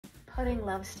Pudding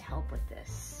loves to help with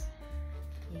this.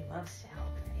 He loves to help,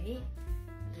 right?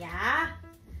 Yeah?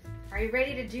 Are you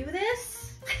ready to do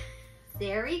this?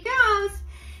 There he goes.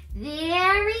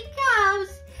 There he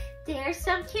goes. There's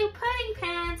some cute pudding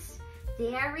pants.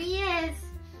 There he is.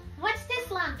 What's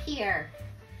this lump here?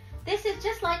 This is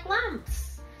just like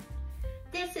lumps.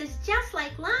 This is just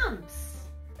like lumps.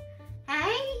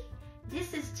 Hey?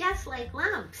 This is just like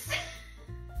lumps.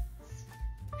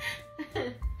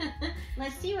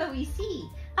 Let's see what we see.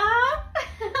 Oh!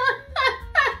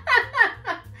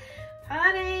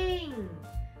 Pudding.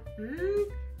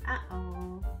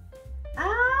 Uh-oh.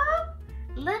 Oh!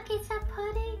 Look, it's a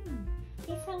pudding.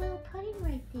 It's a little pudding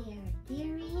right there.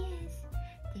 There he is.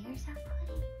 There's our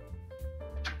pudding.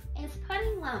 It's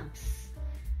pudding lumps.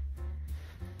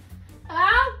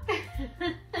 Oh!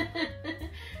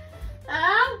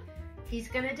 Oh! He's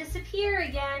gonna disappear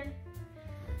again.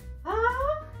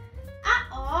 Oh!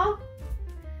 Uh-oh!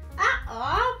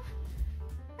 Uh-oh!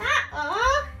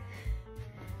 Uh-oh!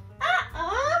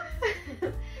 Uh-oh!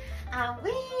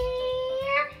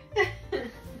 Where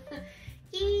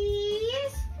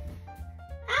is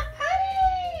a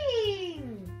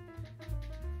pudding?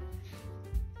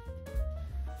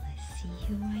 Let's see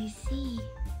who I see.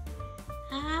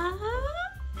 Oh,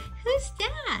 who's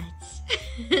that?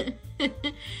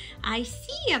 I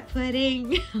see a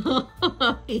pudding.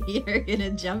 You're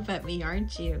gonna jump at me,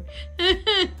 aren't you? Here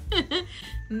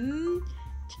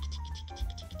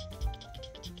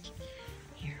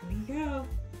we go.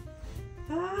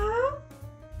 Oh.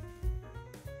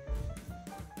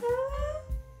 Oh.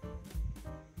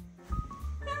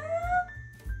 Oh.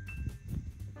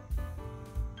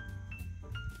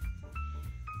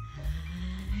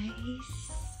 I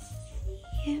see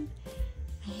him.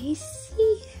 I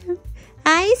see him.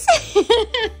 I see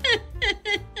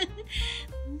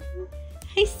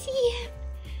I see him.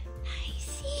 I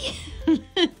see him.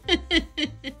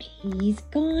 He's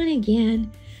gone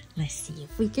again. Let's see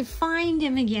if we could find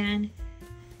him again.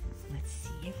 Let's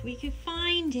see if we could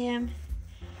find him.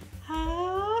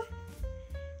 Oh,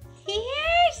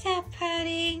 there's a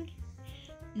pudding.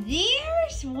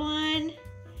 There's one.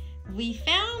 We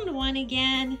found one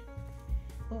again.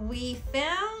 We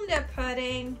found a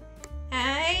pudding.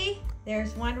 Hey,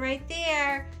 there's one right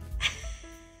there.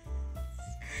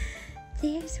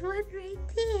 There's one right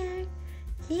there.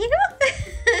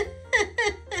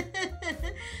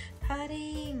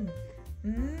 Pudding.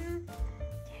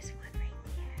 There's one right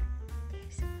there.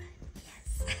 There's one. Yes.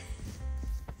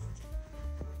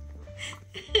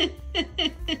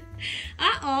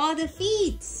 Uh-oh, the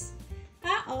feet.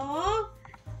 Uh-oh.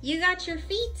 You got your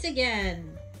feet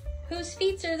again. Whose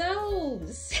feet are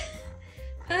those?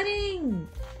 Pudding,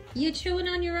 you chewing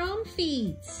on your own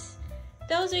feet.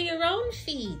 Those are your own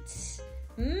feet.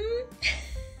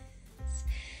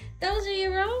 Those are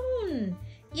your own.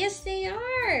 Yes, they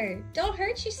are. Don't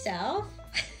hurt yourself.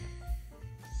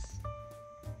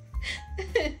 I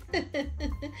think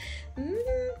we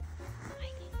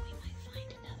might find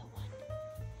another one.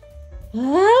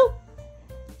 Oh,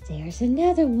 there's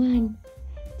another one.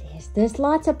 There's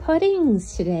lots of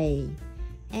puddings today.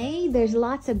 Hey, there's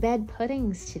lots of bed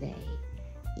puddings today.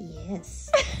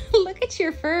 Yes. Look at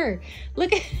your fur.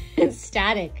 Look at it's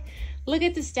static. Look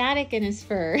at the static in his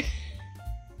fur.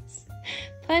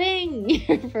 Pudding,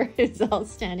 your fur is all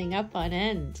standing up on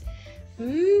end.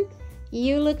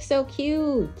 You look so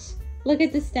cute. Look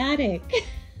at the static.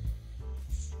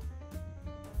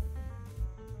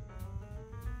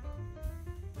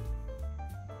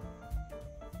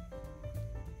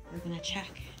 We're gonna check.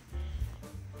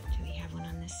 Do we have one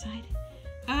on this side?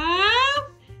 Oh,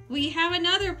 we have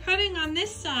another pudding on this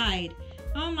side.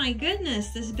 Oh my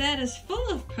goodness, this bed is full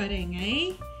of pudding,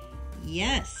 eh?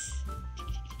 Yes.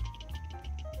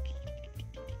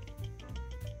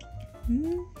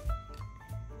 Oh!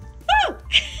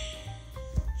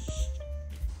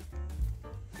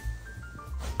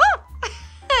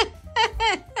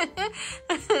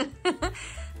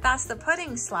 That's the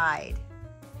pudding slide.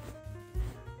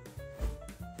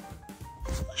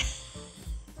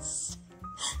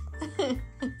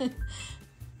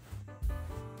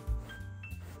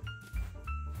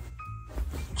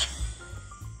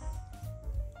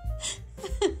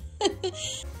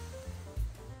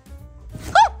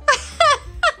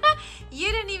 You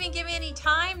didn't even give me any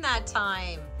time that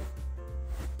time.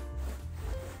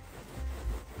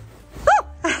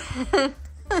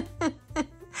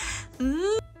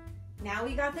 Now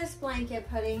we got this blanket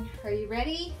pudding. Are you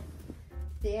ready?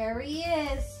 There he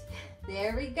is.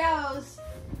 There he goes.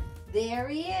 There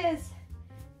he is.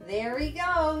 There he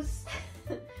goes.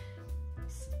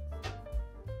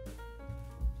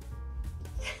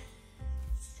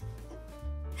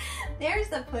 There's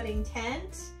the pudding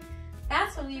tent.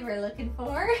 That's what we were looking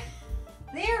for.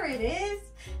 There it is.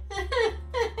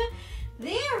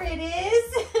 There it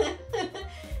is.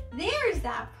 There's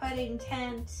that pudding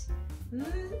tent.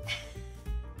 Let's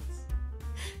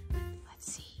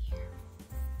see here.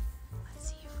 Let's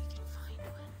see if we can find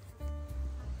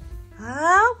one.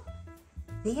 Oh,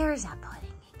 there's a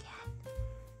pudding again.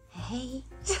 Hey.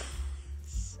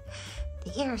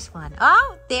 There's one.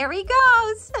 Oh, there he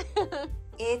goes.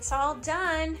 It's all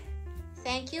done.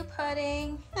 Thank you,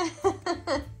 pudding.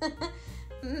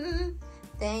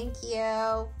 Thank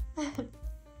you.